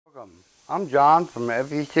Welcome. I'm John from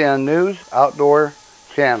FECN News Outdoor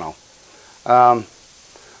Channel.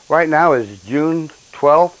 Right now is June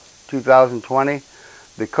 12th, 2020.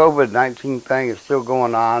 The COVID-19 thing is still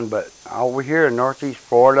going on, but over here in Northeast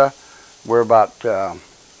Florida, we're about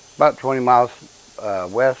 20 miles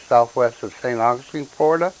southwest of St. Augustine,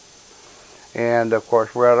 Florida. And of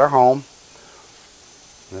course, we're at our home.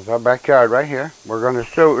 There's our backyard right here. We're going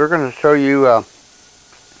to show you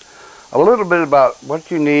a little bit about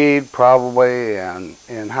what you need probably, and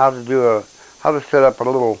how to set up a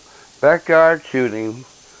little backyard shooting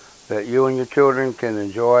that you and your children can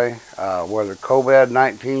enjoy, whether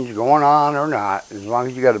COVID-19 is going on or not. As long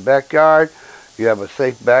as you got a backyard, you have a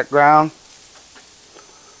safe background.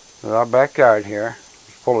 There's our backyard here.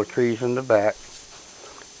 It's full of trees in the back.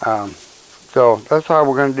 So that's how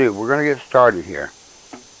we're going to do. We're going to get started here.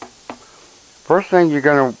 First thing you're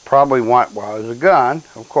going to probably want, well, is a gun,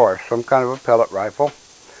 of course, some kind of a pellet rifle.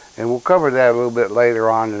 And we'll cover that a little bit later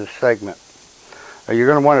on in the segment. You're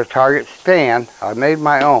going to want a target stand. I made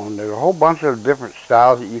my own. There's a whole bunch of different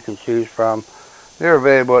styles that you can choose from. They're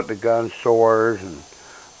available at the gun stores, and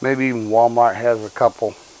maybe even Walmart has a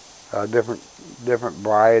couple different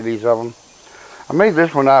varieties of them. I made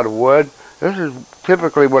this one out of wood. This is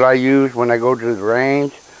typically what I use when I go to the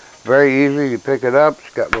range. Very easy. You pick it up.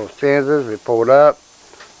 It's got little stanzas. They pull it up.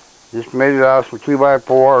 Just made it out of some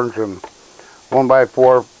 2x4 and some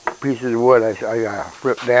 1x4 pieces of wood I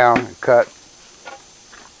ripped down and cut.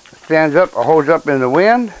 It stands up or holds up in the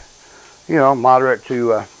wind. You know, moderate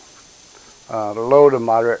to low to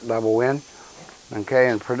moderate level wind. Okay,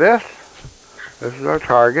 and for this is our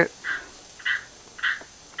target.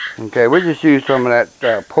 Okay, we just use some of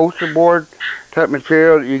that poster board type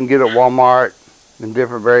material that you can get at Walmart in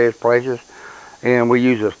different various places, and we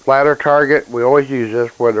use a flatter target. We always use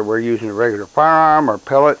this whether we're using a regular firearm or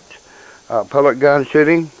pellet gun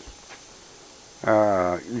shooting.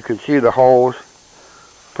 You can see the holes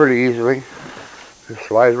pretty easily. It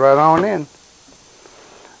slides right on in.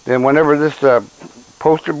 Then whenever this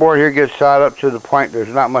poster board here gets shot up to the point there's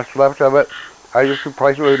not much left of it, I just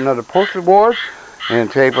replace it with another poster board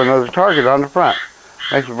and tape another target on the front.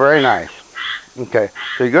 Makes it very nice. Okay,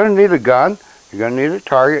 so you're going to need a gun. You're going to need a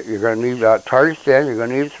target. You're going to need a target stand. You're going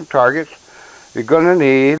to need some targets. You're going to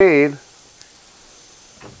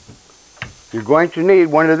need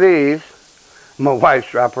one of these. My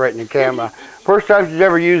wife's operating the camera. First time she's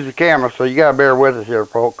ever used the camera, so you got to bear with us here,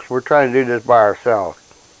 folks. We're trying to do this by ourselves.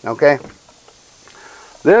 Okay?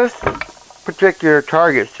 This particular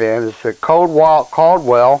target stand is a Caldwell.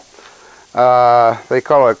 They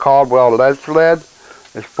call it a Caldwell lead sled.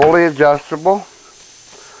 It's fully adjustable.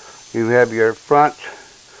 You have your front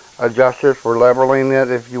adjusters for leveling it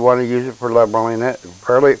if you want to use it for leveling it.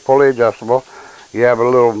 Fully adjustable. You have a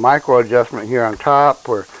little micro adjustment here on top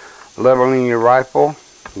for leveling your rifle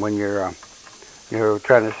when you're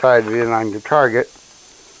trying to sight it in on your target.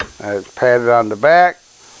 It's padded on the back.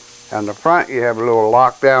 On the front, you have a little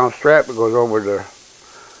lockdown strap that goes over the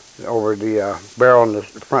barrel and the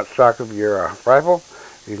front stock of your rifle.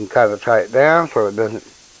 You can kind of tie it down so it doesn't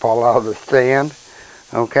fall out of the stand.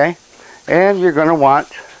 Okay, and you're going to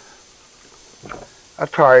want a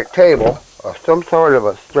target table, some sort of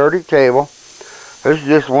a sturdy table. This is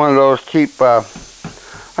just one of those cheap,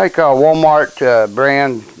 like Walmart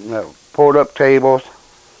brand fold-up tables,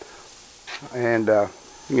 and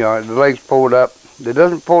you know, the legs fold up. It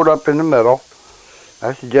doesn't fold up in the middle.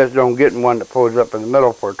 I suggest don't getting one that folds up in the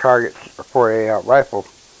middle for targets or for a rifle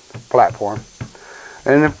platform.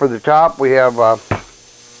 And then for the top, we have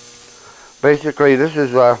basically, this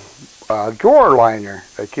is a drawer liner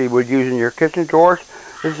that you would use in your kitchen drawers.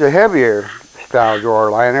 This is a heavier style drawer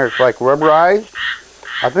liner. It's like rubberized.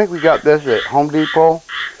 I think we got this at Home Depot.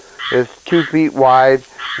 It's 2 feet wide,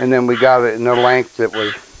 and then we got it in the length that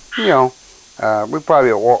was, you know, we probably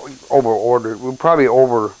over-ordered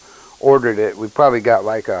it. We probably got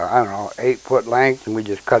like a, I don't know, 8-foot length, and we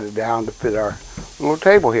just cut it down to fit our little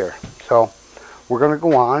table here. So we're going to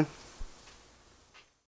go on.